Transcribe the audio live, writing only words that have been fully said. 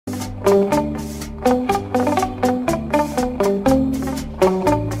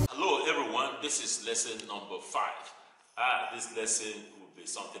this is lesson number 5. This lesson will be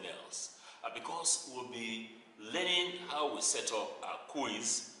something else because we'll be learning how we set up a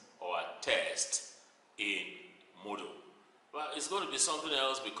quiz or a test in Moodle. But it's going to be something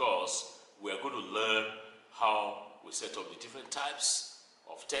else because we are going to learn how we set up the different types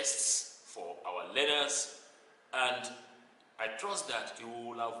of tests for our learners, and I trust that you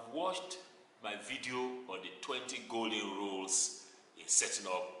will have watched my video on the 20 golden rules in setting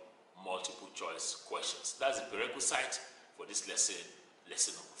up multiple choice questions. That's the prerequisite for this lesson,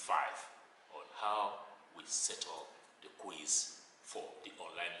 lesson number 5, on how we set up the quiz for the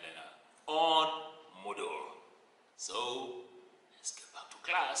online learner on Moodle. So let's get back to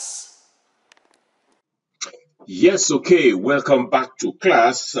class. Yes, okay, welcome back to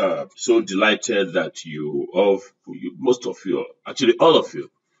class. So delighted that most of you, actually all of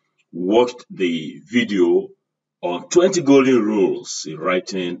you, watched the video on 20 golden rules in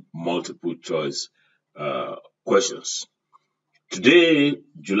writing multiple choice questions. Today,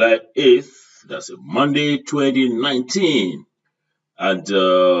 July 8th, that's a Monday 2019,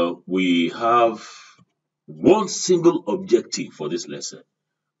 and we have one single objective for this lesson,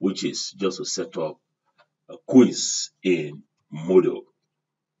 which is just to set up a quiz in Moodle.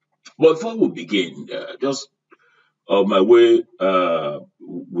 But before we begin, just on my way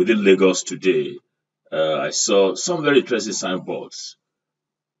within Lagos today, I saw some very interesting signboards.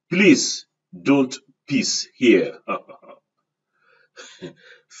 Please don't piss here.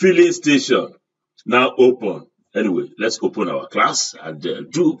 Filling station now open. Anyway, let's open our class and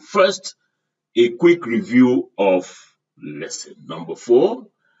do first a quick review of lesson number 4,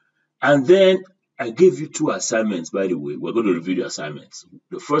 and then I gave you 2 assignments, by the way. We're going to review the assignments.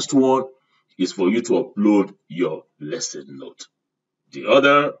 The first one is for you to upload your lesson note. The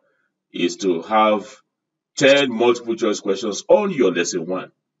other is to have 10 multiple choice questions on your lesson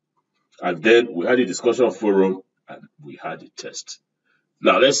 1. And then we had a discussion forum and we had a test.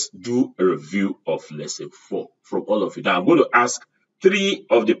 Now let's do a review of lesson 4 from all of you. Now I'm going to ask 3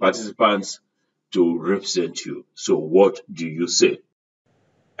 of the participants to represent you. So what do you say?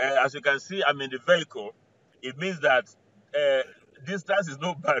 As you can see, I'm in the vehicle. It means that distance is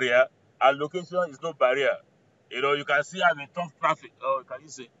no barrier and location is no barrier. You know, you can see I'm in tough traffic. Oh, can you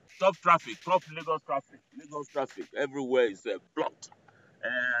say tough traffic, tough Lagos traffic? Lagos traffic everywhere is blocked.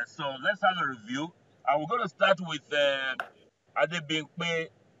 So let's have a review. And we're going to start with Adebimpe,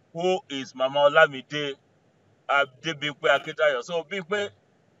 who is Mama Olamide Adebimpe Akitayo. So Bimpe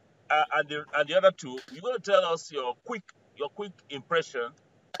and the other 2, you're going to tell us your quick impression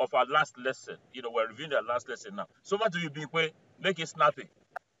of our last lesson. You know, we're reviewing our last lesson now. So much to you, Bimpe. Make it snappy.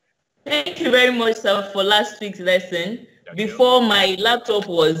 Thank you very much, sir, for last week's lesson. Before, my laptop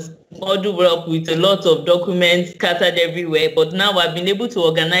was muddled up with a lot of documents scattered everywhere, but now I've been able to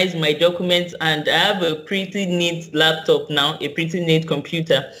organize my documents and I have a pretty neat laptop now, a pretty neat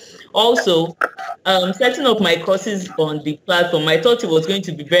computer. Also, setting up my courses on the platform, I thought it was going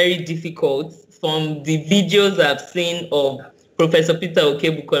to be very difficult from the videos I've seen of Professor Peter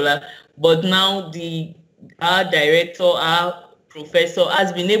Okebukola, but now our director, our professor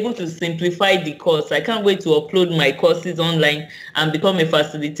has been able to simplify the course. I can't wait to upload my courses online and become a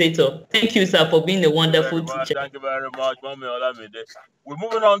facilitator. Thank you, sir, for being a wonderful teacher. Thank you very much, Mommy Olamide. We're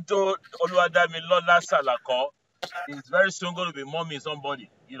moving on to Oluwadami Lola Salako. It's very soon going to be Mommy somebody.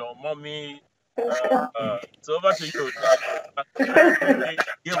 You know, Mommy. So over to you.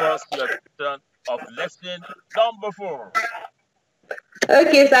 Give us your turn of lesson number 4.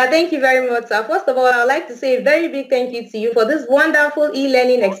 Okay, sir. Thank you very much, sir. First of all, I would like to say a very big thank you to you for this wonderful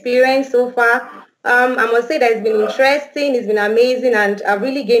e-learning experience so far. I must say that it's been interesting, it's been amazing, and I've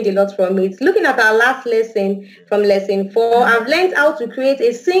really gained a lot from it. Looking at our last lesson from lesson 4, I've learned how to create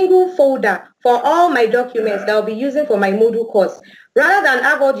a single folder for all my documents that I'll be using for my Moodle course. Rather than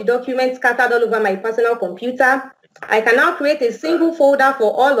have all the documents scattered all over my personal computer, I can now create a single folder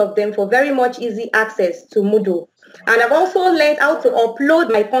for all of them for very much easy access to Moodle. And I've also learned how to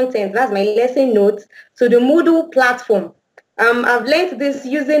upload my content, that's my lesson notes, to the Moodle platform. I've learned this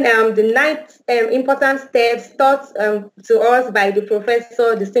using the 9 important steps taught to us by the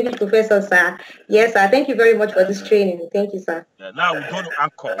professor, distinguished professor, sir. Yes, sir. Thank you very much for this training. Thank you, sir. Yeah, now we go to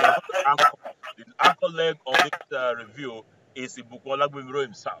Anchor. The Anchor leg of this review is Okebukola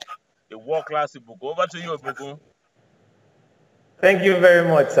himself, a world-class Ibuku. Over to you, Ibuku. Thank you very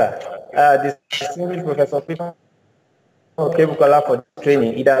much, sir. Distinguished Professor Peter Okebukola for the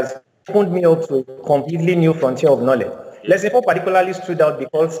training. It has opened me up to a completely new frontier of knowledge. Lesson 4 particularly stood out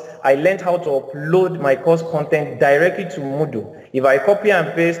because I learned how to upload my course content directly to Moodle. If I copy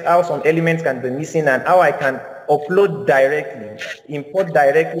and paste, how some elements can be missing and how I can upload directly, import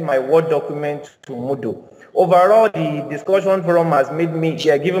directly my Word document to Moodle. Overall, the discussion forum has made me,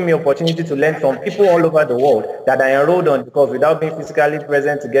 given me opportunity to learn from people all over the world that I enrolled on the course without being physically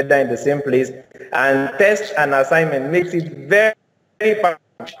present together in the same place. And test and assignment makes it very fun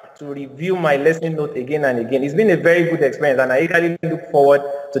to review my lesson note again and again. It's been a very good experience, and I eagerly look forward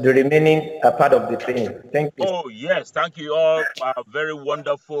to the remaining part of the training. Thank you. Oh, yes. Thank you all, very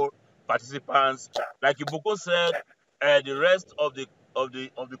wonderful participants. Like Ibuko said, the rest of the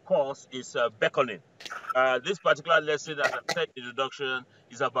course is beckoning. This particular lesson, as I said in the introduction,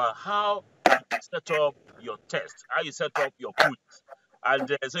 is about how you set up your test, how you set up your quiz.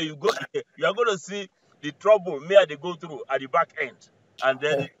 And so you are going to see the trouble may they go through at the back end. And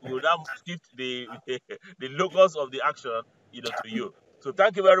then we'll now shift the the locus of the action, to you. So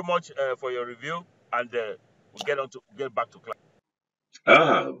thank you very much for your review, and we'll get back to class.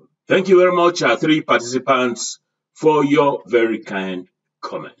 Thank you very much, our three participants, for your very kind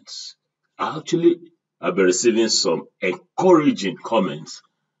comments. I've been receiving some encouraging comments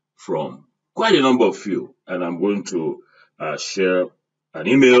from quite a number of you, and I'm going to share an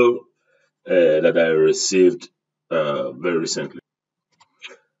email that I received very recently.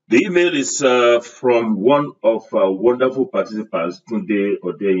 The email is from one of our wonderful participants, Tunde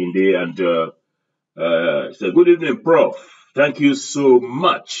Odeyinde, and he said, "Good evening, Prof. Thank you so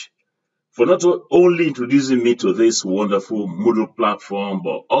much for not only introducing me to this wonderful Moodle platform,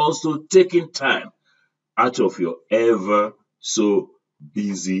 but also taking time out of your ever so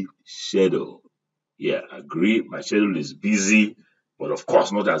busy schedule." Yeah, I agree. My schedule is busy, but of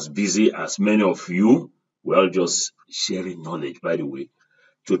course not as busy as many of you. Well, just sharing knowledge, by the way,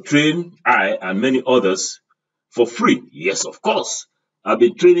 to train I and many others for free. Yes, of course. I've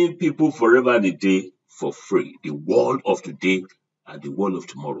been training people forever and a day for free. The world of today and the world of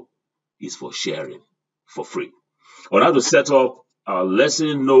tomorrow is for sharing for free. On how to set up our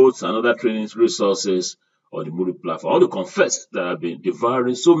lesson notes and other training resources on the Moodle platform. I want to confess that I've been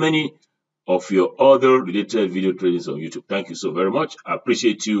devouring so many of your other related video trainings on YouTube. Thank you so very much. I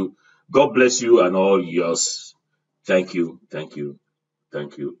appreciate you. God bless you and all yours. Thank you, thank you,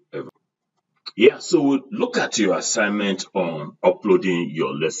 thank you, everyone. Yeah, so we'll look at your assignment on uploading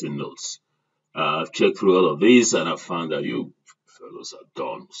your lesson notes. I've checked through all of these and I found that you fellows have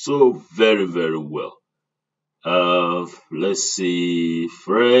done so very, very well. Let's see,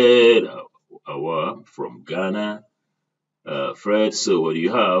 Fred Awa from Ghana. Fred, so what do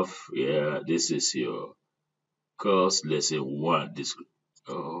you have? Yeah, this is your course lesson 1.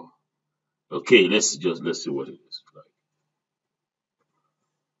 Oh, okay, let's see what it is like.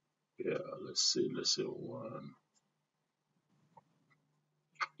 Yeah, let's see, lesson 1.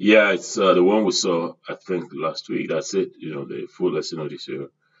 Yeah, it's the one we saw, I think, last week. That's it, the full lesson of this year.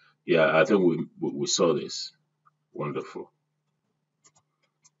 Yeah, I think we saw this. Wonderful.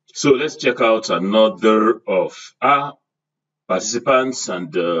 So let's check out another of our participants,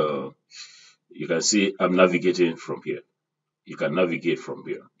 and you can see I'm navigating from here. You can navigate from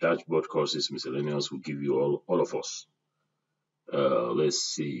here. Dashboard courses miscellaneous will give you all of us. Let's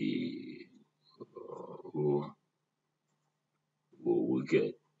see who we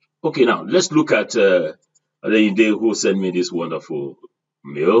get. Okay, now let's look at Adeyinde, who sent me this wonderful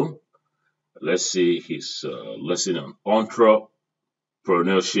mail. Let's see his lesson on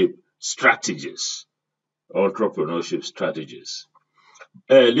entrepreneurship strategies. Entrepreneurship strategies.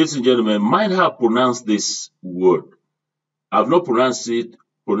 Ladies and gentlemen, mind how I pronounce this word. I've not pronounced it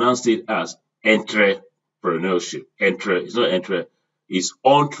as entrepreneurship. It's not entre, it's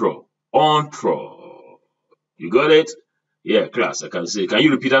ontro. You got it? Yeah, class, I can say. Can you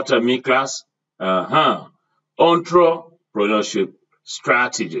repeat after me, class? Entrepreneurship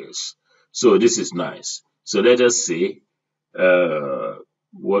strategies. So this is nice. So let us see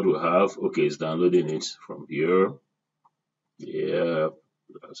what we have. Okay, it's downloading it from here. Yeah,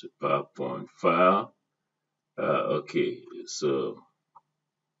 that's a PowerPoint file. Okay, so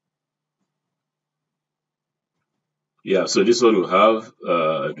yeah, so this one will have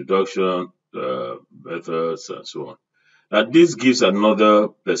introduction, methods, and so on. Now this gives another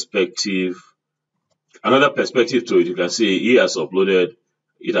perspective to it. You can see he has uploaded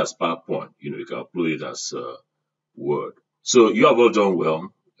it as PowerPoint. You can upload it as Word. So you have all done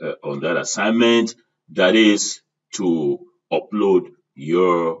well on that assignment. That is to upload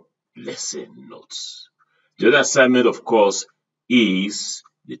your lesson notes. The other assignment, of course, is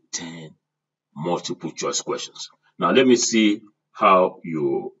the 10 multiple choice questions. Now, let me see how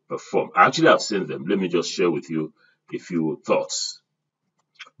you perform. Actually, I've seen them. Let me just share with you a few thoughts.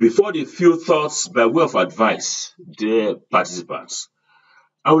 Before the few thoughts, by way of advice, dear participants,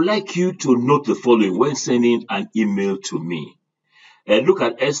 I would like you to note the following when sending an email to me. Look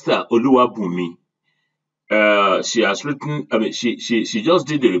at Esther Oluwabumi. She has written, she just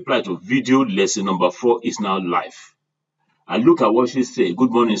did the reply to video lesson number 4 is now live. And look at what she said. Good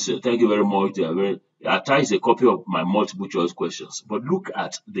morning, sir. Thank you very much. I attached a copy of my multiple choice questions. But look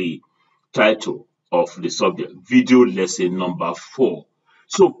at the title of the subject, video lesson number 4.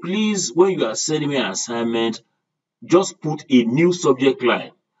 So please, when you are sending me an assignment, just put a new subject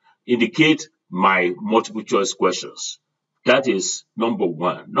line. Indicate my multiple choice questions. That is number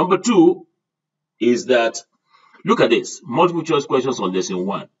 1. Number 2 is that, look at this, multiple choice questions on lesson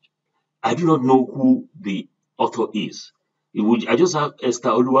 1. I do not know who the author is. I just have Esther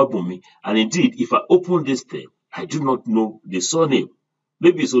Oluwabumi, and indeed, if I open this thing, I do not know the surname.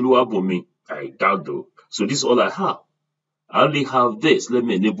 Maybe it's Oluwabumi, I doubt though. So this is all I have. I only have this. Let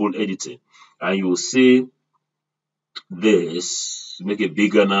me enable editing, and you will see this. Make it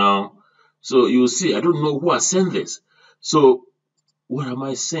bigger now. So you will see, I don't know who has sent this. So what am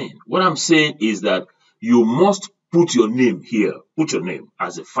I saying? What I'm saying is that you must put your name here. Put your name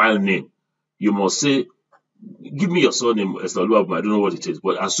as a file name. You must say, give me your surname, Esther Oluwabumi. I don't know what it is,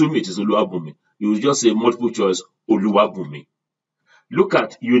 but assume it is Oluwabumi. You will just say multiple choice Oluwabumi. Look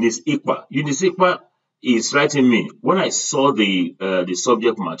at Eunice Ikpa. Eunice Ikpa is writing me. When I saw the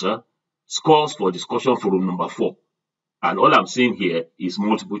subject matter, scores for discussion forum number 4. And all I'm seeing here is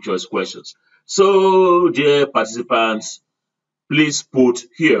multiple choice questions. So, dear participants, please put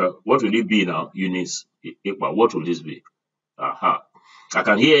here, what will it be now, Eunice Ikpa? What will this be? Aha. I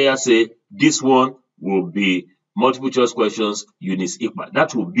can hear her say, this one will be multiple choice questions, Eunice Ikpa.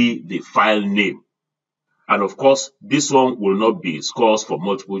 That will be the file name. And of course, this one will not be scores for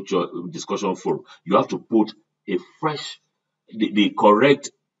multiple choice discussion forum. You have to put a fresh, the correct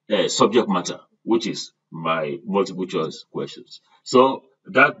subject matter, which is my multiple choice questions. So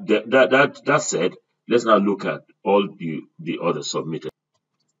that said, let's now look at all the other submitted.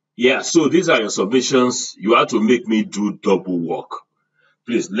 Yeah, so these are your submissions. You have to make me do double work.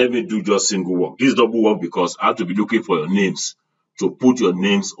 Please let me do just single work. This double work because I have to be looking for your names to put your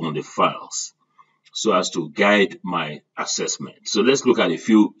names on the files so as to guide my assessment. So let's look at a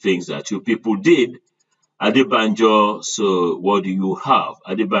few things that you people did. Adebanjo, so what do you have?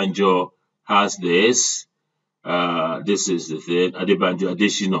 Adebanjo has this. This is the thing. Adebanjo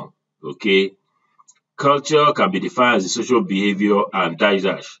Adeshino. Okay. Culture can be defined as the social behavior and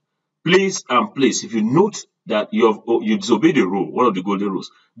dash. Please and please, if you note that you disobey the rule, one of the golden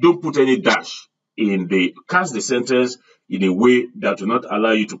rules, don't put any dash in cast the sentence in a way that will not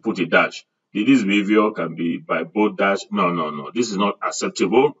allow you to put a dash. This behavior can be by both dash. No. This is not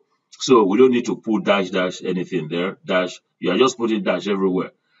acceptable. So we don't need to put dash anything there. Dash. You are just putting dash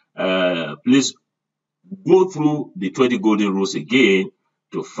everywhere. Please go through the 20 golden rules again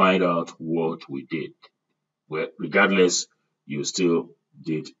to find out what we did. Well, regardless, you still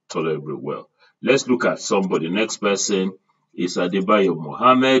did tolerably well. Let's look at somebody. Next person is Adebayo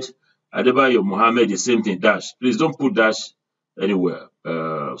Mohammed. Adebayo Mohammed, the same thing, dash. Please don't put dash anywhere.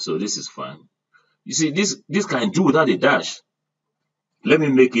 So this is fine. You see, this can do without a dash. Let me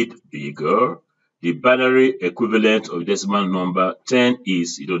make it bigger. The binary equivalent of decimal number 10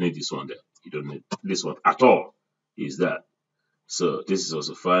 is, you don't need this one there. You don't need this one at all. Is that. So this is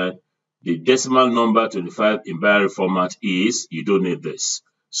also fine. The decimal number 25 in binary format is, you don't need this.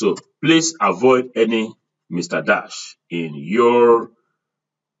 So please avoid any Mr. Dash in your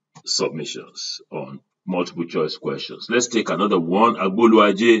submissions on multiple choice questions. Let's take another one.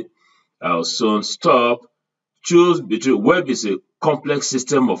 Agboluaje, I'll soon stop. Choose between web is a complex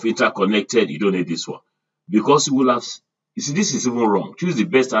system of interconnected. You don't need this one because you will have. You see, this is even wrong. Choose the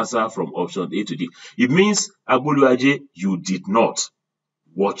best answer from option A to D. It means, Agboluaje, you did not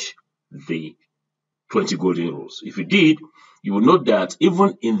watch the 20 golden rules. If you did, you will note that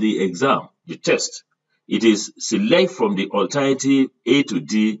even in the exam, the test, it is select from the alternative A to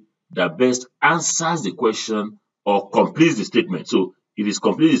D that best answers the question or completes the statement. So if it's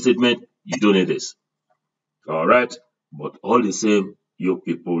complete the statement, you don't need this. All right. But all the same, you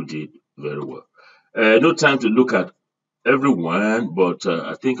people did very well. No time to look at everyone, but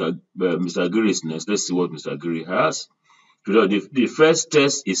I think Mr. Agiri is next. Let's see what Mr. Agiri has. The first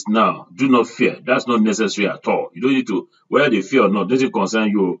test is now. Do not fear. That's not necessary at all. You don't need to, whether they fear or not, doesn't concern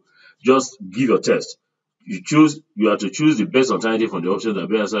you. Just give your test. You have to choose the best alternative from the options that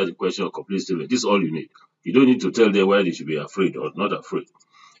best answer the question or complete statement. This is all you need. You don't need to tell them whether they should be afraid or not afraid.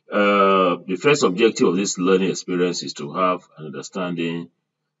 The first objective of this learning experience is to have an understanding.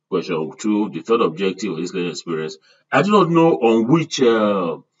 Question 2, the third objective of this learning experience. I do not know on which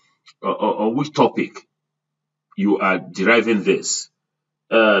topic you are deriving this.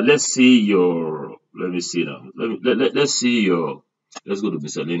 let's see your. Let me see now. Let's see your. Let's go to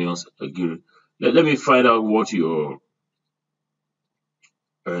miscellaneous. Let me find out what your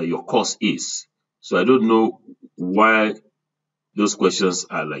course is. So I don't know why those questions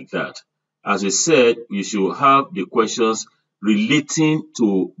are like that. As we said, you should have the questions relating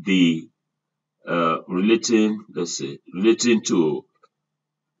to the relating to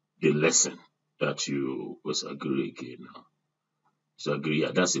the lesson that you was agree again now. So agree,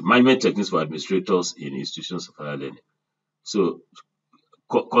 yeah, that's it. Management techniques for administrators in institutions of higher learning. So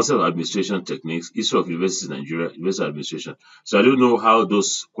concept of administration techniques, history of universities in Nigeria, university administration. So I don't know how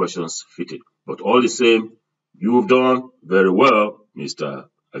those questions fit in, but all the same, you've done very well, Mr.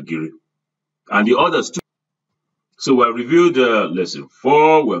 Agiri. And the others too. So we have reviewed lesson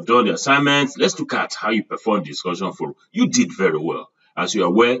 4, we have done the assignments. Let's look at how you performed the discussion forum. You did very well. As you are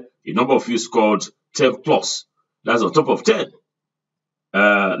aware, a number of you scored 10 plus. That's on top of 10.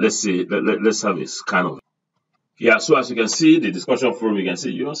 Let's see, let's have this kind of. Yeah, so as you can see, the discussion forum, you can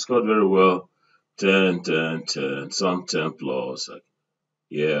see you scored very well. 10, 10, 10, some 10 plus.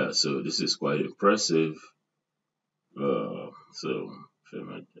 Yeah, so this is quite impressive. So,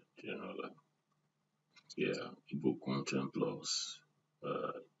 yeah, Ibukun 10 plus.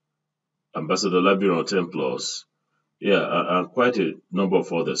 Ambassador Labiron 10 plus. Yeah, and quite a number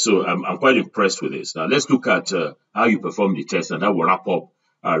of others. So I'm quite impressed with this. Now let's look at how you perform the test, and that will wrap up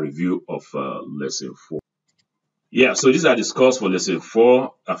our review of lesson 4. Yeah, so these are the scores for lesson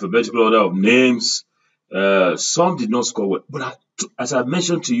 4, alphabetical order of names. Some did not score well, but as I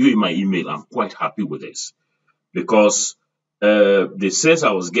mentioned to you in my email, I'm quite happy with this because the sense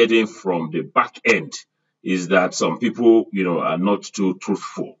I was getting from the back end is that some people, are not too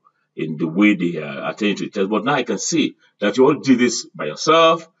truthful in the way they attend to the test. But now I can see that you all do this by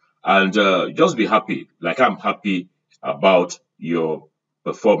yourself and just be happy, like I'm happy about your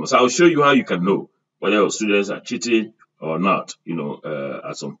performance. I'll show you how you can know whether your students are cheating or not,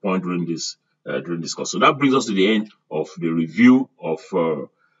 at some point during this course. So that brings us to the end of the review of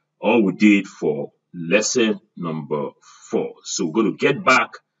all we did for lesson number 4. So we're going to get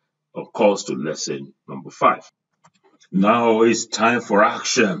back, of course, to lesson number 5. Now it's time for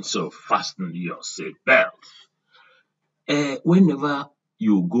action, so fasten your seatbelt. Whenever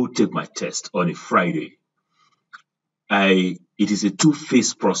you go take my test on a Friday, it is a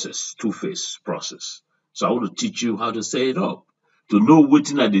two-phase process. So I want to teach you how to set it up. To know what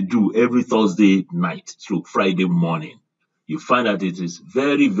thing that they do every Thursday night through Friday morning, you find that it is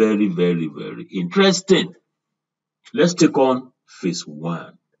very, very, very, very interesting. Let's take on phase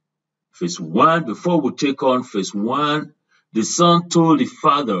 1. Phase 1, before we take on phase 1, the son told the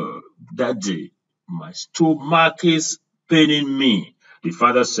father, "Daddy, my stomach is paining me." The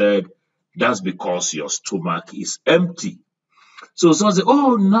father said, "That's because your stomach is empty." So son said,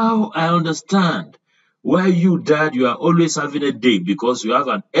 "Oh, now I understand. Why you, Dad, you are always having a day because you have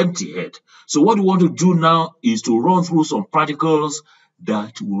an empty head. So what we want to do now is to run through some practicals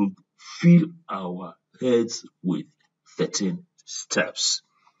that will fill our heads with 13 steps.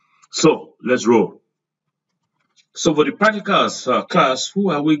 So let's roll. So for the practicals class,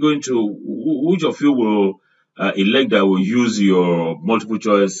 who are we going to, which of you will elect that will use your multiple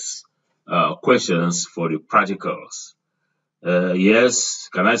choice questions for the practicals? Yes,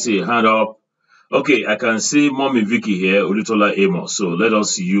 can I see a hand up? Okay, I can see Mommy Vicky here, Olutola Amos. So let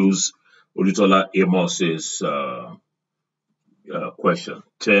us use Olutola Amos's question.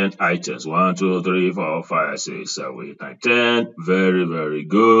 10 items. 1, 2, 3, 4, 5, 6, 7, 8, 9, 10. Very, very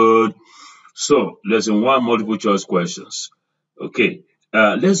good. So, lesson 1, multiple choice questions. Okay,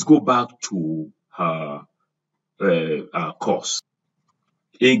 let's go back to our course.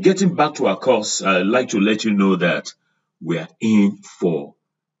 In getting back to our course, I'd like to let you know that we are in for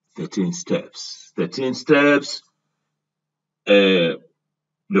 13 steps. 13 steps. The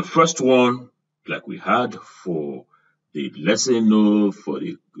first one, like we had for the lesson note, for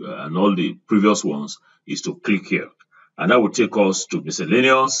the and all the previous ones, is to click here. And that will take us to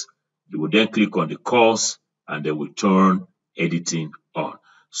miscellaneous. You will then click on the course and then we turn editing on.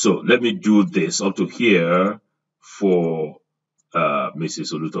 So let me do this up to here for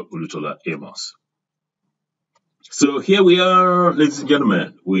Mrs. Olutola Amos. So here we are, ladies and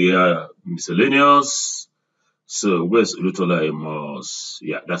gentlemen. We are miscellaneous. So where's Olutola Amos?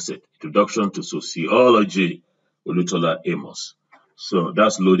 Yeah, that's it. Introduction to Sociology, Olutola Amos. So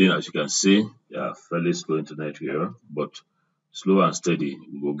that's loading, as you can see. Yeah, fairly slow internet here, but slow and steady.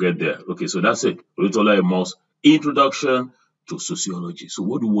 We'll get there. Okay, so that's it. Olutola Amos, Introduction to Sociology. So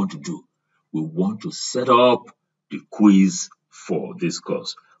what do we want to do? We want to set up the quiz for this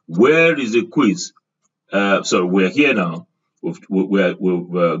course. Where is the quiz? So we're here now. we've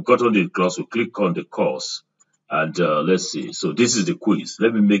gotten the class. We'll click on the course, and let's see. So this is the quiz.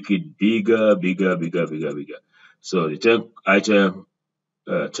 Let me make it bigger. So the 10-item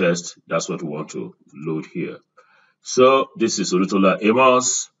test, that's what we want to load here. So this is Olutola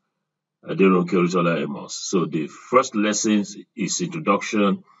Amos, Aderonke Olutola Amos. So the first lesson is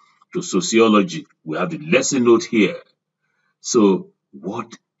Introduction to Sociology. We have the lesson note here. So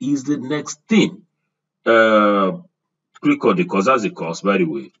what is the next thing? Click on the course. That's the course, by the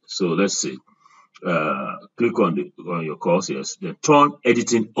way. So let's see. Click on your course, yes. Then turn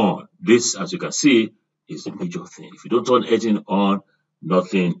editing on. This, as you can see, is the major thing. If you don't turn editing on,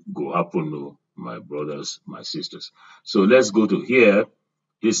 nothing will happen, no, my brothers, my sisters. So let's go to here.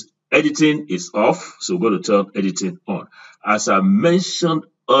 This editing is off, so we're going to turn editing on. As I mentioned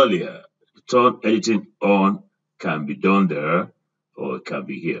earlier, turn editing on can be done there, or it can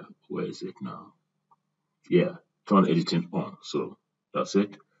be here. Where is it now? Yeah, turn editing on. So that's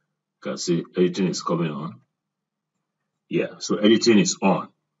it. You can see editing is coming on. Yeah, so editing is on.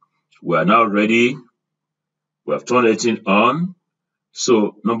 We are now ready. We have turned editing on.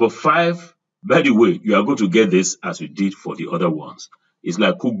 So number 5, by the way, you are going to get this as we did for the other ones. It's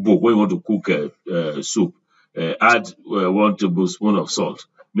like cookbook. When you want to cook soup, add 1 tablespoon of salt.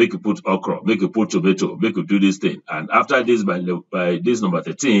 Make you put okra. Make you put tomato. Make you do this thing. And after this, by this number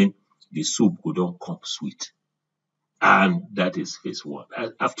 13, the soup will don't come sweet. And that is phase 1.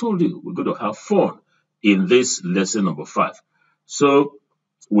 I've told you we're going to have fun in this lesson number 5. So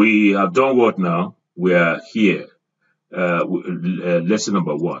we have done what now? We are here. Lesson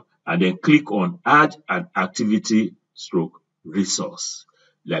number 1. And then click on Add an Activity / Resource,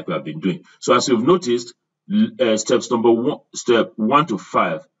 like we have been doing. So as you've noticed, step 1 to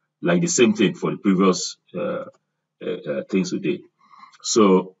 5, like the same thing for the previous things we did.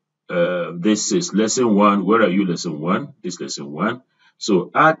 So this is lesson 1. Where are you, lesson 1? This lesson 1.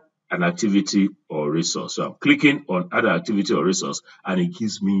 So add an activity or resource. So I'm clicking on add an activity or resource, and it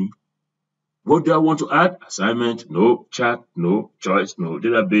gives me, what do I want to add? Assignment, no. Chat, no. Choice, no.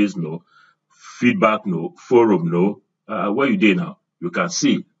 Database, no. Feedback, no. Forum, no. Where you did now? You can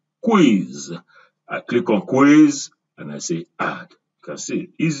see quiz. I click on quiz and I say add. You can see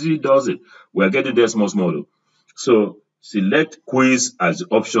easy does it. We are getting there small. So select quiz as the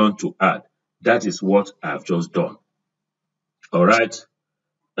option to add. That is what I have just done. All right.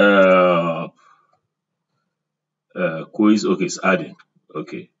 Quiz. Okay, it's adding.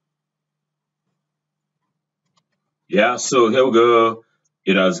 Okay. Yeah, so here we go.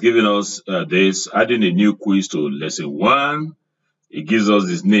 It has given us this, adding a new quiz to lesson 1. It gives us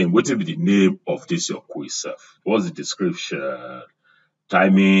this name. What will be the name of this your quiz? What's the description?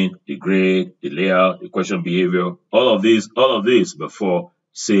 Timing, the grade, the layout, the question behavior, all of this before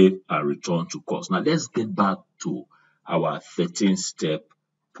save and return to course. Now let's get back to our 13-step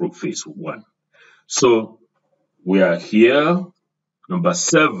phase 1. So we are here. Number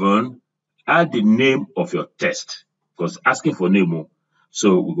 7, add the name of your test. Because asking for name,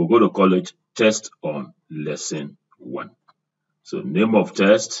 so we will go to call it test on lesson 1. So name of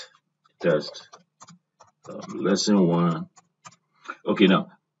test lesson 1. Okay,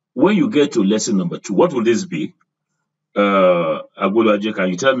 now when you get to lesson number 2, what will this be? Agulaje, can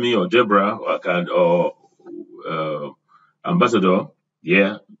you tell me, or Deborah, or Ambassador?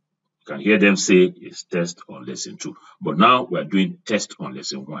 Yeah, you can hear them say it's test on lesson 2. But now we're doing test on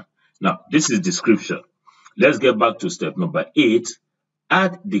lesson 1. Now this is description. Let's get back to step number 8.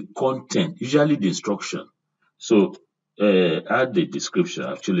 Add the content, usually the instruction. So add the description.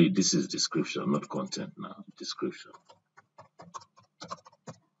 Actually, this is description, not content now. Description.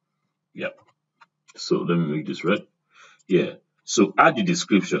 Yeah. So let me make this red. Yeah. So add the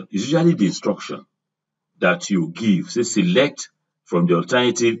description. It's usually the instruction that you give. Say select from the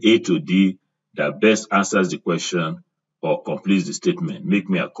alternative A to D that best answers the question or completes the statement. Make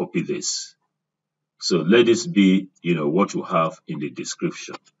me a copy this. So let this be, what you have in the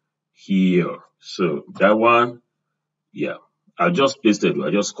description here. So that one, yeah, I just pasted. I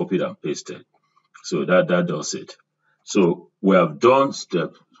just copied and pasted. So that does it. So we have done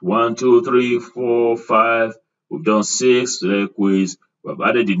steps 1, 2, 3, 4, 5. We've done 6. Today quiz. We've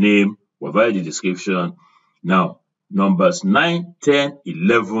added the name. We've added the description. Now numbers 9, 10,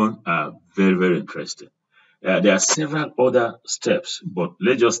 11 are very, very interesting. There are several other steps, but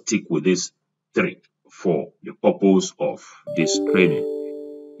let's just stick with these 3 for the purpose of this training.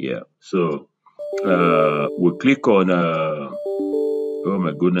 Yeah. So we'll click on oh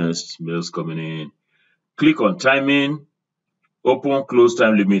my goodness, mails coming in. Click on timing, open, close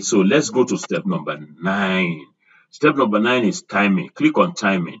time limit. So let's go to step number 9. Step number 9 is timing. Click on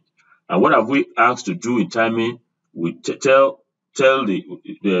timing. And what have we asked to do in timing? we tell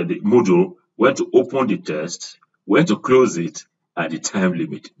the Moodle when to open the test, when to close it, and the time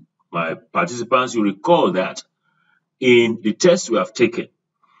limit. My participants, you recall that in the test we have taken,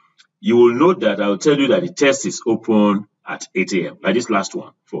 you will note that I will tell you that the test is open at 8 a.m. Like this last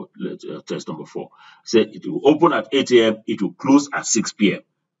one for test number 4. Said it will open at 8 a.m., it will close at 6 p.m.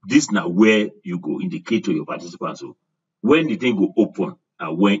 This now where you go indicate to your participants when the thing will open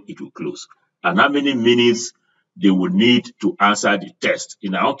and when it will close, and how many minutes they will need to answer the test.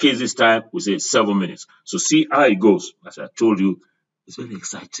 In our case this time, we say 7 minutes. So see how it goes. As I told you, it's very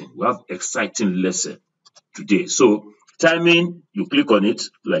exciting. We have exciting lesson today. So timing, you click on it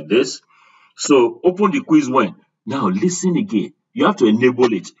like this. So open the quiz when. Now listen again. You have to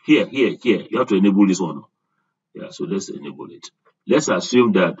enable it. Here. You have to enable this one. Yeah, so let's enable it. Let's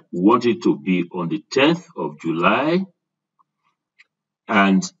assume that we want it to be on the 10th of July,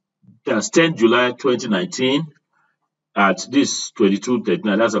 and that's 10th July 2019 at this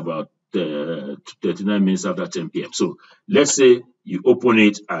 22:39. That's about 39 minutes after 10 p.m. So let's say you open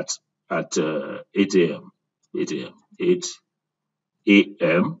it at 8 a.m. 8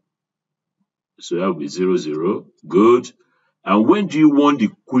 a.m. So that will be 00. Good. And when do you want the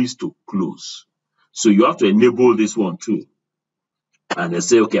quiz to close? So you have to enable this one too. And they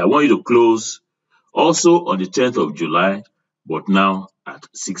say, okay, I want you to close also on the 10th of July, but now at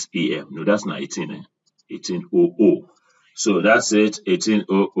 6 p.m. No, that's not 18, 18:00. So that's it,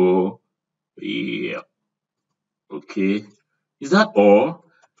 18:00. Yeah. Okay. Is that all?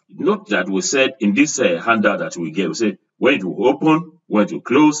 Note that we said in this handout that we get, we said when it will open, when it will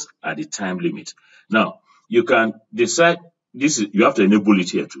close, and the time limit. Now, you can decide this. You have to enable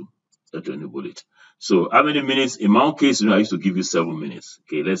it here too. You have to enable it. So how many minutes? In my own case, I used to give you 7 minutes.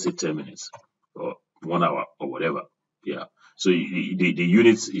 Okay, let's say 10 minutes or 1 hour or whatever. Yeah. So the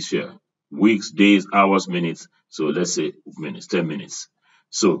units is here. Weeks, days, hours, minutes. So let's say minutes, 10 minutes.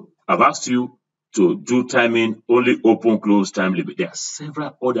 So I've asked you to do timing, only open, close, time limit. There are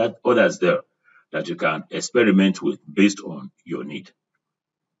several others there that you can experiment with based on your need.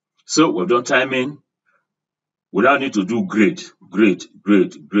 So we've done timing. We now need to do grade. So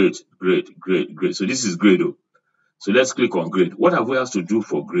this is grade. So let's click on grade. What have we asked to do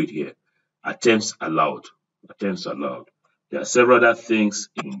for grade here? Attempts allowed. Attempts allowed. There are several other things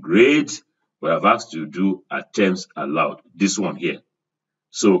in grade, but I've asked to do attempts allowed. This one here.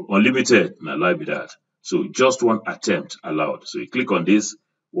 So unlimited, and allow me that. So just one attempt allowed. So you click on this,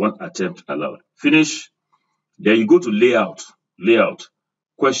 one attempt allowed. Finish. Then you go to layout. Layout.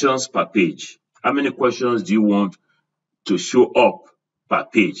 Questions per page. How many questions do you want to show up per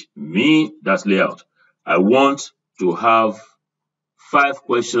page? Me, that's layout. I want to have 5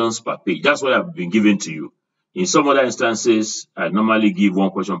 questions per page. That's what I've been giving to you. In some other instances, I normally give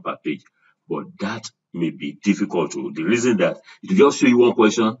 1 question per page, but that may be difficult. The reason that it will just show you 1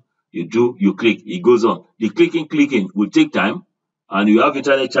 question, you click, it goes on. The clicking will take time, and you have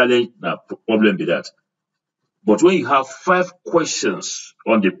internet challenge, now problem with that. But when you have 5 questions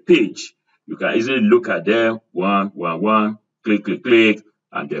on the page, you can easily look at them, one, click,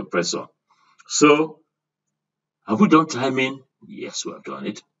 and then press on. So, have we done timing? Yes, we have done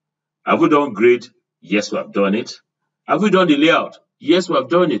it. Have we done grade? Yes, we have done it. Have we done the layout? Yes, we have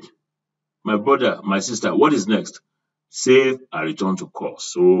done it. My brother, my sister, what is next? Save and return to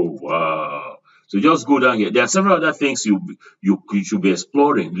course. Oh, wow. So just go down here. There are several other things you should be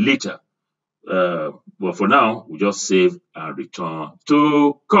exploring later. But for now, we just save and return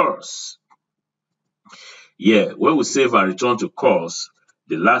to course. Yeah, when we save and return to course,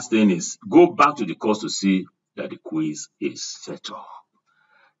 the last thing is go back to the course to see that the quiz is set up.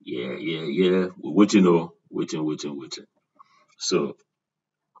 Yeah. We're waiting. So,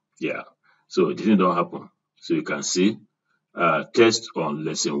 yeah. So the thing don't happen. So you can see test on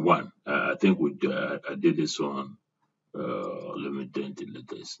lesson 1. I think I did this one. Let me delete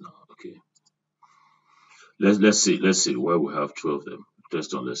this now. Okay. Let's see where we have 2 of them.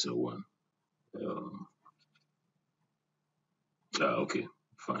 Test on lesson 1. Okay,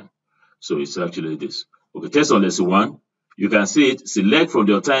 fine. So it's actually this. Okay, test on lesson 1. You can see it. Select from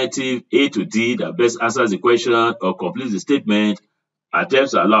the alternative A to D that best answers the question or completes the statement.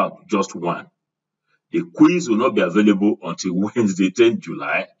 Attempts allowed, just 1. The quiz will not be available until Wednesday, 10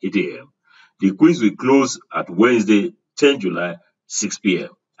 July, 8 a.m. The quiz will close at Wednesday, 10 July, 6 p.m.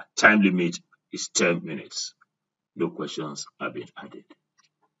 Time limit is 10 minutes. No questions have been added.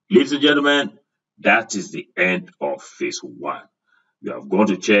 Ladies and gentlemen, that is the end of phase 1. You have gone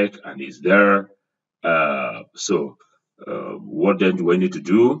to check and it's there. What then do I need to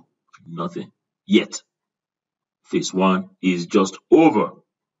do? Nothing yet. Phase 1 is just over.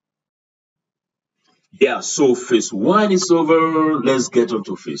 Yeah, so phase one is over. Let's get on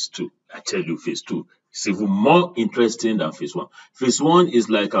to phase two. I tell you, phase two is even more interesting than phase one. Phase one is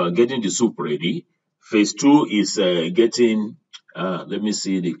like getting the soup ready. Phase two is getting, let me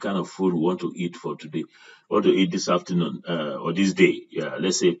see the kind of food we want to eat for today. Want to eat this afternoon or this day. Yeah,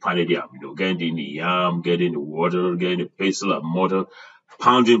 let's say pounded yam. Getting the yam, getting the water, getting the pestle and mortar,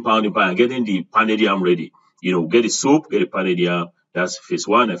 pounding, getting the pounded yam ready. Get the soup, get the pounded yam. That's phase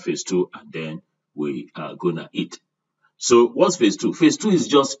one and phase two, and then we are gonna eat. So what's phase two? Phase two is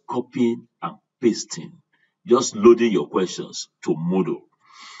just copying and pasting, just loading your questions to Moodle.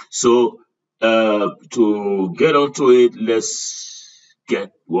 So to get onto it, let's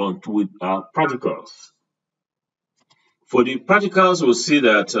get on with our practicals. For the practicals, we'll see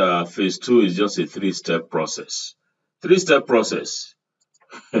that phase two is just a three-step process. Three-step process.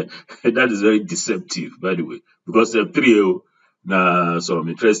 That is very deceptive, by the way, because step three, now some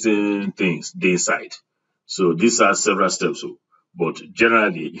interesting things they inside. So these are several steps, but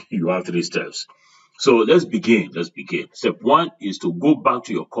generally you have three steps. So let's begin. Step one is to go back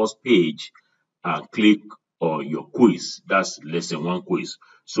to your course page and click on your quiz. That's lesson one quiz.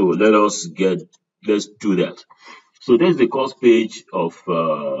 So let's do that. So there's the course page of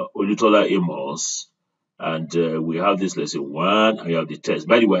Olutola Amos, and we have this lesson one, and you have the test.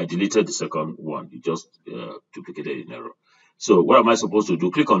 By the way, I deleted the second one. It just duplicated in error. So what am I supposed to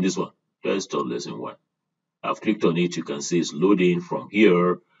do? Click on this one. Test of lesson one. I've clicked on it. You can see it's loading from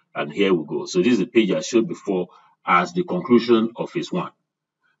here, and here we go. So this is the page I showed before as the conclusion of phase one.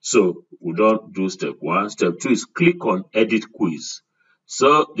 So we don't do step one. Step two is click on edit quiz.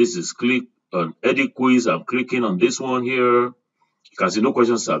 So this is click on edit quiz. I'm clicking on this one here. You can see no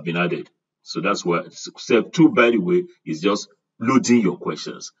questions have been added. So that's why step two, by the way, is just loading your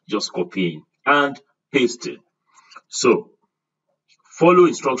questions, just copying and pasting. So follow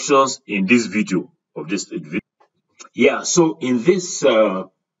instructions in this video of this video. Yeah, so in this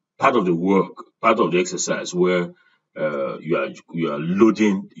part of the work, part of the exercise where you are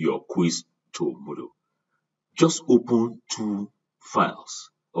loading your quiz to Moodle, just open two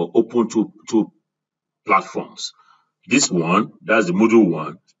files or open two platforms. This one, that's the Moodle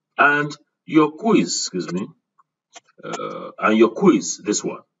one, and your quiz, and your quiz, this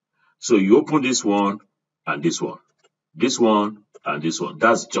one. So you open this one and this one, this one and this one.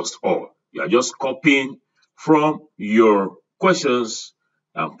 That's just all. You are just copying from your questions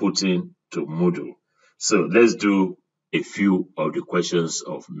and putting to Moodle. So let's do a few of the questions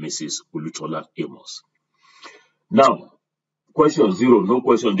of Mrs. Olutola Amos. Now, question 0, no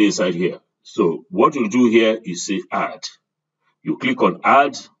question there inside here. So what you do here is say add. You click on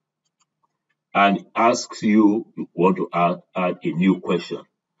add and asks you want to add a new question.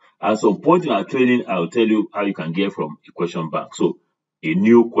 At some point in our training, I'll tell you how you can get from a question bank. So a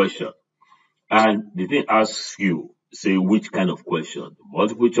new question. And the thing asks you, say which kind of question?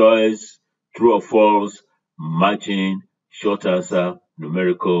 Multiple choice, true or false, matching, short answer,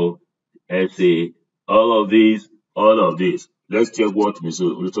 numerical, essay, all of these. Let's check what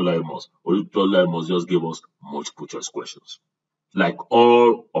Mr. Olutola Amos just gave us multiple choice questions, like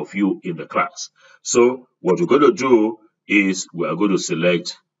all of you in the class. So what we're going to do is we are going to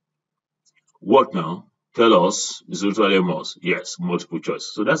select what now? Tell us, Mr. Olutola Amos. Yes, multiple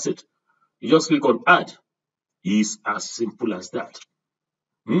choice. So that's it. You just click on add. It's as simple as that.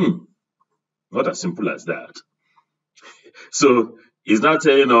 Not as simple as that. So it's not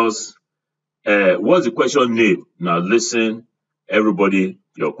telling us what's the question name. Now listen, everybody,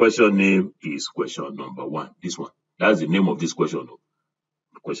 your question name is question number 1. This one. That's the name of this question.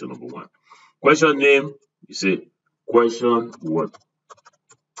 Question number 1. Question name, you say question what?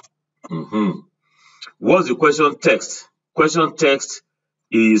 What's the question text? Question text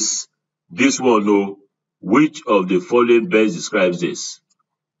is this one. Which of the following best describes this?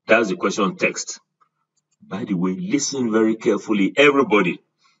 That's the question text. By the way, listen very carefully, everybody.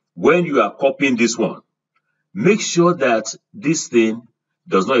 When you are copying this one, make sure that this thing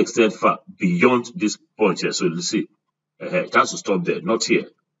does not extend far beyond this point here. So you see, it has to stop there, not here.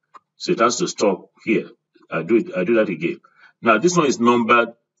 So it has to stop here. I do that again. Now this one is numbered.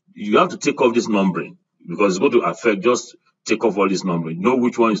 You have to take off this numbering because it's going to affect. Just take off all this numbering. Know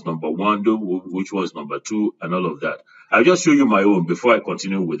which one is number 1, know which one is number 2, and all of that. I'll just show you my own before I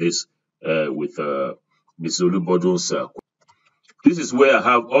continue with this with Ms. Olubodo's. This is where I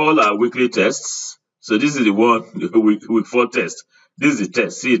have all our weekly tests. So this is the one week 4 test. This is the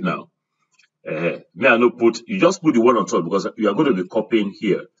test. See it now. You just put the one on top because you are going to be copying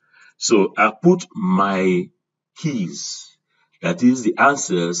here. So I put my keys. That is the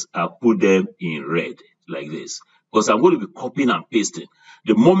answers. I put them in red like this. because I'm going to be copying and pasting.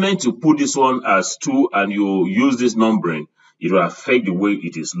 The moment you put this one as 2 and you use this numbering, it will affect the way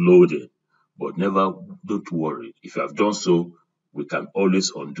it is loaded. But don't worry. If you have done so, we can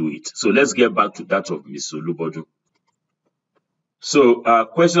always undo it. So let's get back to that of Ms. Olubodu. So our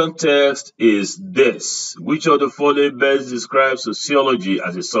question text is this: which of the following best describes sociology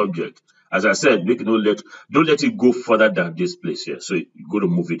as a subject? As I said, don't let it go further than this place here. So you go to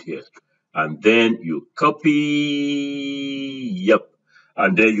move it here, and then you copy, yep,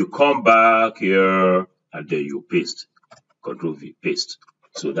 and then you come back here, and then you paste. Control V, paste.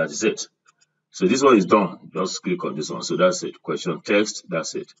 So that is it. So this one is done. Just click on this one. So that's it. Question text,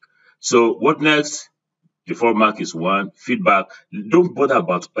 that's it. So what next? Default mark is 1. Feedback. Don't bother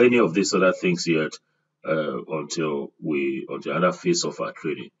about any of these other things yet until other phase of our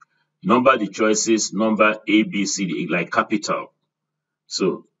training. Number the choices, number A, B, C, D, like capital.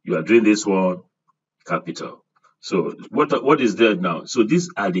 So you are doing this one, capital. So what is there now? So these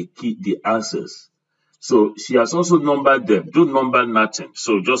are the answers. So she has also numbered them. Don't number nothing.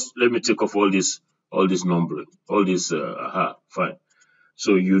 So just let me take off all this numbering, all this, fine.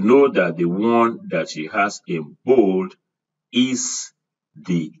 So you know that the one that she has in bold is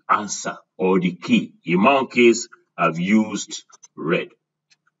the answer or the key. In my case, I've used red.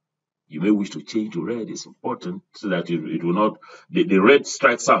 You may wish to change to red. It's important so that it will not, the red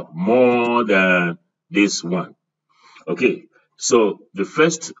strikes out more than this one. Okay, so the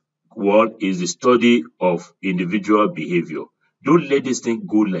first one is the study of individual behavior. Don't let this thing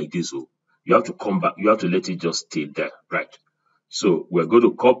go like this. Oh. You have to come back. You have to let it just stay there, right? So we're going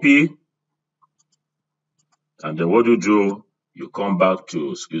to copy, and then what you do, you come back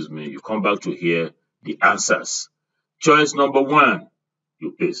to, here, the answers. Choice number 1,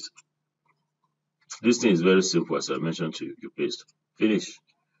 you paste. This thing is very simple, as I mentioned to you. You paste. Finish.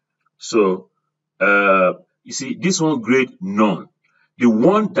 So, you see, this one grade none. The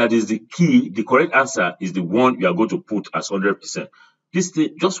one that is the key, the correct answer is the one you are going to put as 100%. This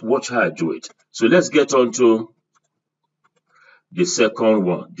thing, just watch how I do it. So let's get on to the second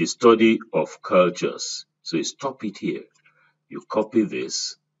one, the study of cultures. So you stop it here. You copy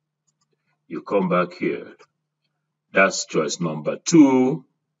this. You come back here. That's choice number 2.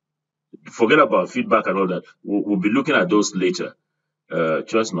 Forget about feedback and all that. We'll be looking at those later.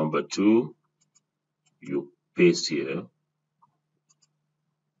 Choice number 2. You paste here.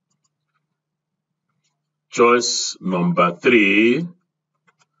 Choice number 3.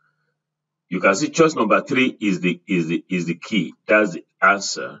 You can see choice number 3 is the key. That's the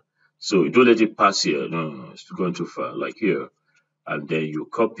answer. So don't let it pass here. No, it's going too far. Like here. And then you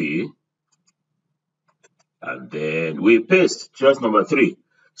copy. And then we paste choice number 3.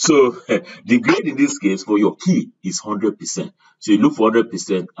 So the grade in this case for your key is 100%. So you look for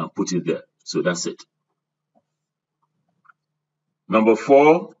 100% and put it there. So that's it. Number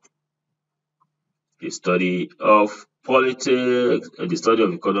 4, the study of politics, the study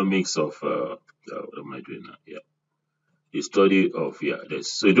of economics of, what am I doing now? Yeah. The study of,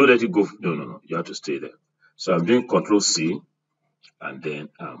 this. So you don't let it go. No. You have to stay there. So I'm doing Control C and then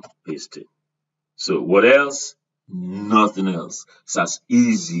I'm pasting. So what else? Nothing else. It's as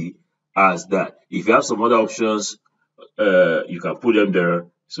easy as that. If you have some other options, you can put them there.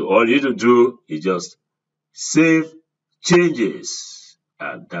 So all you need to do is just save changes,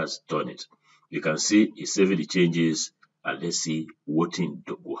 and that's done it. You can see it's saving the changes, and let's see what thing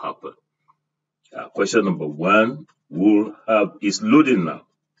will happen. Question number 1 is loading now.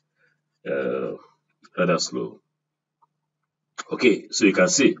 Rather slow. Okay, so you can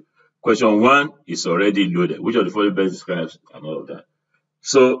see question 1 is already loaded. Which of the following best describes and all of that.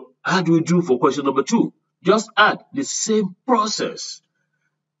 So how do we do for question number 2? Just add the same process.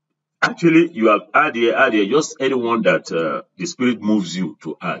 Actually, you have add here, just anyone that the spirit moves you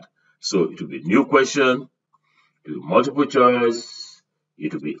to add. So it will be new question, it will be multiple choice,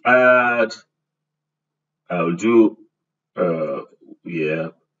 it will be add. I'll do,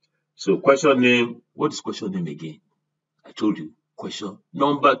 So question name, what is question name again? I told you, question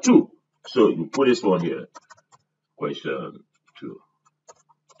number 2. So you put this one here, question 2.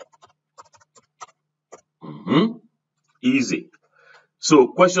 Easy. So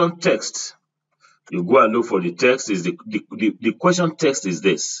question text, you go and look for the text. Is the question text is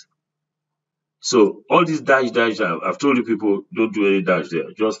this. So all these dash, I've told you people don't do any dash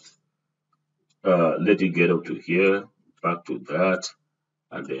there. Just let it get up to here, back to that,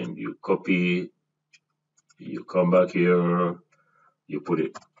 and then you copy. You come back here, you put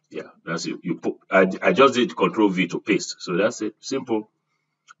it. Yeah, that's it. You put. I just did Control V to paste. So that's it. Simple.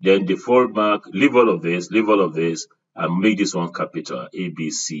 Then default mark. Leave all of this. And make this one capital.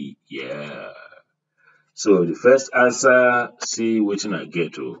 ABC. Yeah. So the first answer, see which I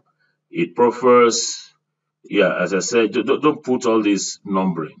get to. It prefers, yeah, as I said, don't put all this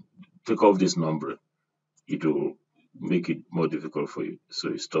numbering. Take off this numbering. It will make it more difficult for you. So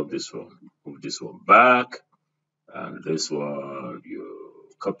you stop this one, move this one back, and this one you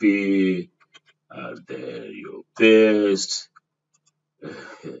copy, and then you paste.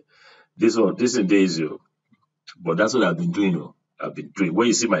 This is easy, but that's what I've been doing. I've been doing. When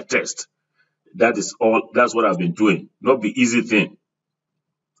you see my test, that's what I've been doing. Not the easy thing.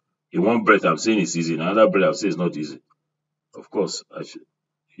 In one breath, I'm saying it's easy. In another breath, I'm saying it's not easy. Of course,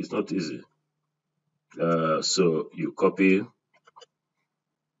 it's not easy. So you copy,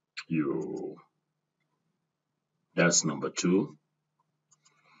 that's number 2.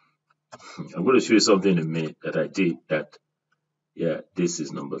 I'm going to show you something in a minute that I did that, yeah, this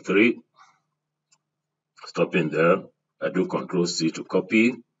is number 3. Stop in there. I do Control C to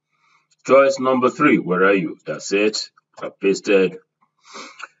copy. Choice number 3, where are you? That's it. I pasted.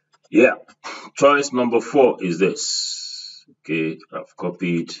 Yeah. Choice number 4 is this. Okay, I've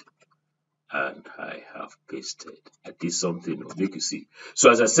copied and I have pasted. I did something to make you see. So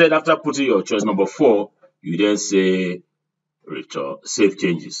as I said, after putting your choice number 4, you then say return, save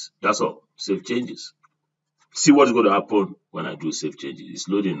changes. That's all. Save changes. See what's going to happen when I do save changes. It's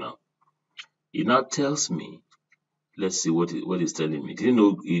loading now. It now tells me, let's see what it's telling me. Didn't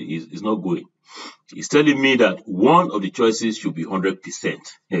know it's not going. It's telling me that one of the choices should be 100%,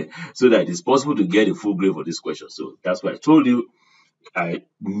 so that it's possible to get a full grade for this question. So that's why I told you I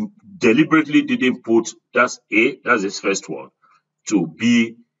deliberately didn't put that's this first one, to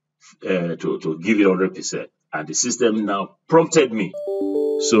B, to give it 100%, and the system now prompted me.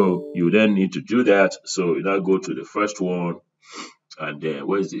 So you then need to do that. So you now go to the first one, and then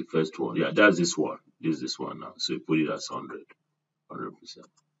where's the first one? Yeah, that's this one. This one now. So you put it as 100%.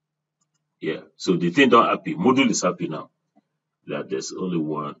 Yeah. So the thing don't happy. Moodle is happy now that there's only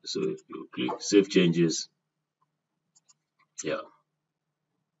one. So you click save changes. Yeah.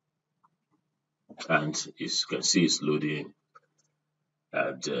 And as you can see, it's loading,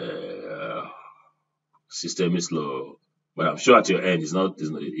 and system is slow. But I'm sure at your end it's not.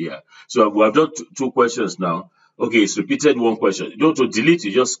 Yeah. So we have done 2 questions now. Okay, it's repeated 1 question. You don't to delete.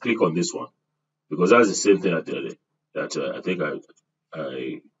 You just click on this one, because that's the same thing that I think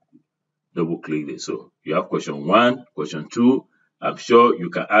I double click it. So you have question 1, question 2. I'm sure you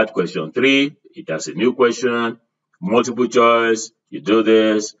can add question 3. It has a new question, multiple choice. You do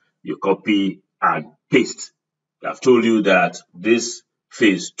this, you copy and paste. I've told you that this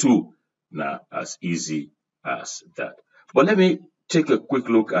phase 2 now as easy as that. But let me take a quick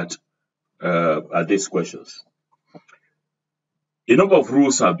look at these questions. A number of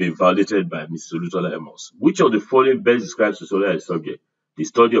rules have been violated by Mrs. Olutola Amos. Which of the following best describes sociology as a subject? The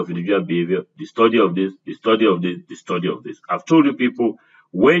study of individual behavior, the study of this, the study of this, the study of this. I've told you people,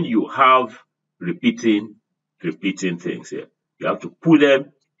 when you have repeating things here, you have to put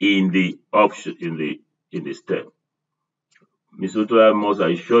them in the option, in the step. Mrs. Olutola Amos, are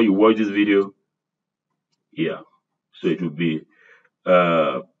you sure you watch this video? Yeah. So it will be which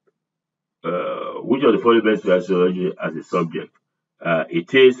of the following best describes sociology as a subject?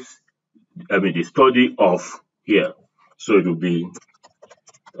 It is, the study of here. So it will be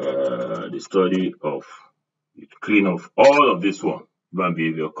the study of, clean of all of this one, human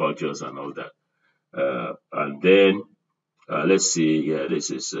behavior, cultures, and all that. And then let's see. Yeah, this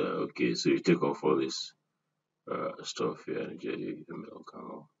is okay. So you take off all this stuff here.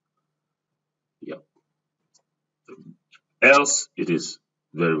 Yep. Else, it is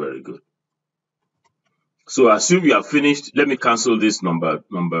very, very good. So assume you are finished. Let me cancel this number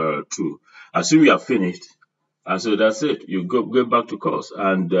 2. Assume you are finished, and so that's it. You go back to course.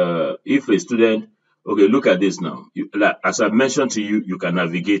 And if a student, okay, look at this now. As I mentioned to you, you can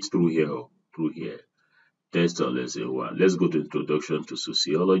navigate through here. Test on lesson 1. Let's go to introduction to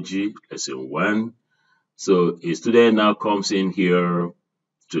sociology, lesson 1. So a student now comes in here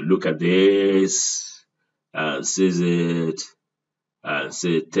to look at this and sees it and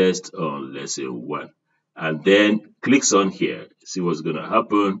say test on lesson 1. And then clicks on here. See what's going to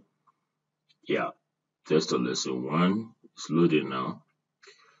happen. Yeah, test on lesson 1. It's loading now.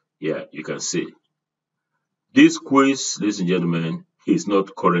 Yeah, you can see. This quiz, ladies and gentlemen, is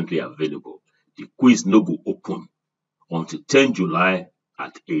not currently available. The quiz no go open until 10 July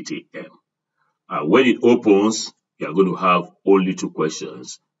at 8 a.m. And when it opens, you are going to have only 2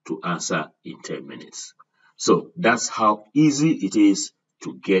 questions to answer in 10 minutes. So that's how easy it is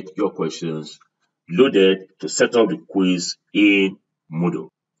to get your questions loaded to set up the quiz in Moodle.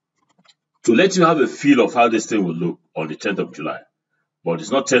 To let you have a feel of how this thing will look on the 10th of July, but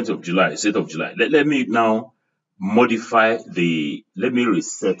it's not 10th of July, it's 8th of July. Let me now modify let me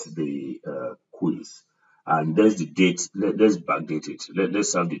reset the quiz. And there's the date. Let's backdate it.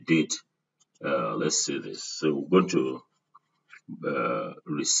 Let's have the date. Let's see this. So we're going to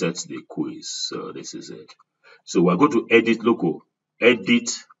reset the quiz. So this is it. So we're going to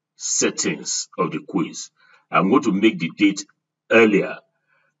edit settings of the quiz. I'm going to make the date earlier.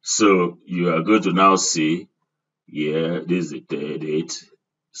 So you are going to now see, yeah, this is the date.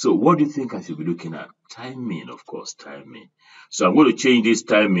 So what do you think I should be looking at? Timing, of course, timing. So I'm going to change this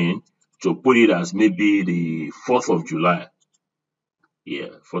timing to put it as maybe the 4th of July. Yeah,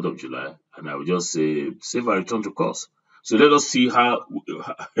 4th of July. And I will just say, save and return to course. So let us see how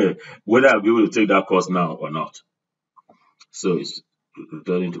whether I'll be able to take that course now or not. So it's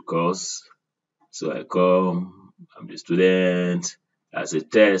returning to course. So I come, I'm the student, as a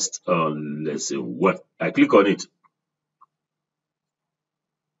test on lesson 1. I click on it.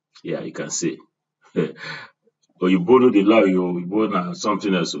 Yeah, you can see. Or you borrow the law, you borrow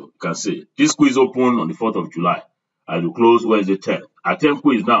something else. You can see. This quiz open on the 4th of July. And you close Wednesday 10th. Attempt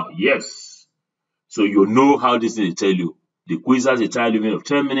quiz now. Yes. So you know how this thing will tell you. The quiz has a time limit of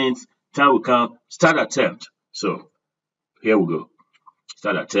 10 minutes. Time will count. Start attempt. So here we go.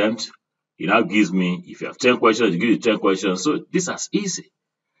 Start attempt. It now gives me, if you have 10 questions, it gives you 10 questions. So this is easy.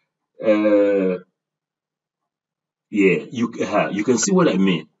 Yeah, you can see what I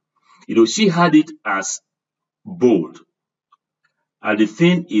mean. You know, she had it as bold. And the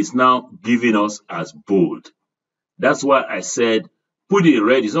thing is now giving us as bold. That's why I said, put it in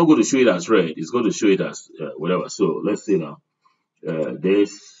red. It's not going to show it as red. It's going to show it as whatever. So let's see now.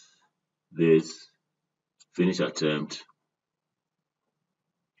 This, finish attempt.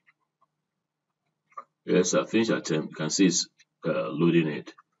 Yes, I finished attempt. You can see it's loading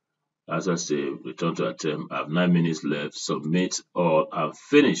it. As I say, return to attempt. I have 9 minutes left. Submit or I'm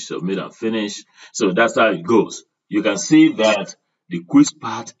finished. Submit and finish. So that's how it goes. You can see that the quiz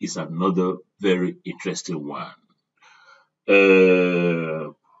part is another very interesting one.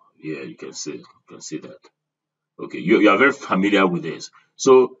 Yeah, you can see that. Okay, you are very familiar with this.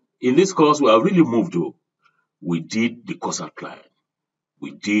 So in this course, we have really moved on. We did the course outline.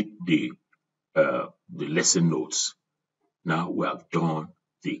 We did the lesson notes. Now we have done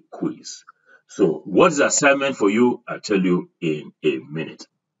the quiz. So what is the assignment for you? I'll tell you in a minute.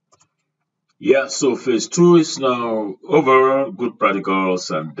 Yeah, so phase 2 is now over. Good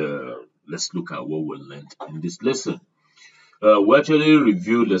practicals, and let's look at what we learned in this lesson. We actually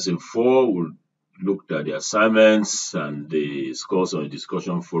reviewed lesson 4. We looked at the assignments and the scores on the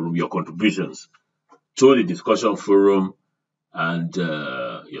discussion forum, your contributions to the discussion forum, and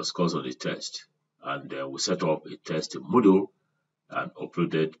your scores on the test. And we set up a test in Moodle and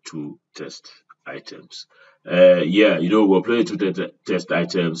uploaded 2 test items. We uploaded 2 test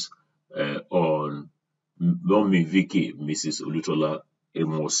items on Mommy Vicky, Mrs. Olutola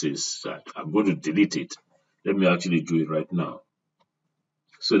Amos's site. I'm going to delete it. Let me actually do it right now,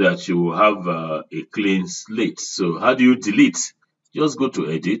 so that you will have a clean slate. So how do you delete? Just go to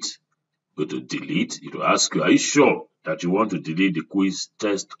edit, go to delete. It will ask you, are you sure that you want to delete the quiz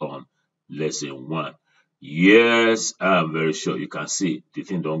test on lesson 1? Yes, I'm very sure. You can see the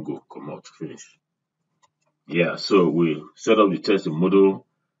thing don't go, come out, finish. Yeah, so we set up the test in Moodle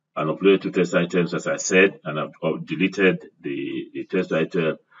and uploaded 2 test items, as I said, and I've deleted the test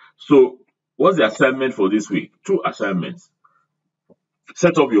item. So what's the assignment for this week? 2 assignments.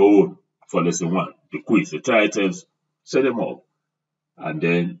 Set up your own for lesson 1, the quiz, the 2 items, set them up. And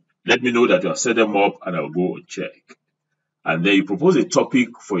then let me know that you have set them up, and I'll go and check. And then you propose a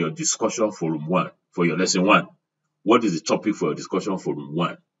topic for your discussion forum 1, for your lesson 1. What is the topic for your discussion forum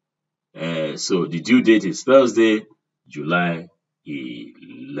 1? So the due date is Thursday, July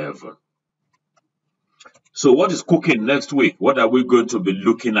 11. So what is cooking next week? What are we going to be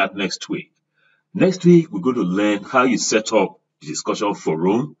looking at next week? Next week, we're going to learn how you set up the discussion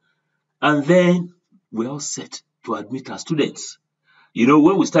forum, and then we're all set to admit our students. You know,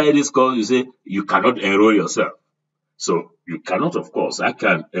 when we started this course, you say you cannot enroll yourself. So you cannot, of course. I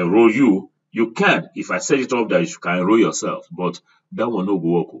can enroll you. You can, if I set it up that you can enroll yourself, but that will not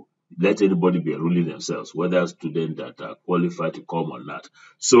work. Let anybody be enrolling themselves, whether students that are qualified to come or not.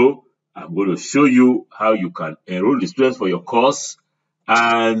 So I'm going to show you how you can enroll the students for your course,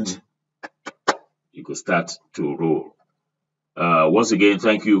 and you can start to roll. Once again,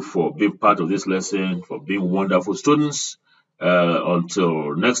 thank you for being part of this lesson, for being wonderful students.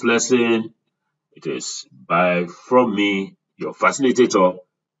 Until next lesson, it is bye from me, your facilitator,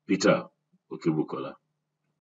 Peter Okebukola.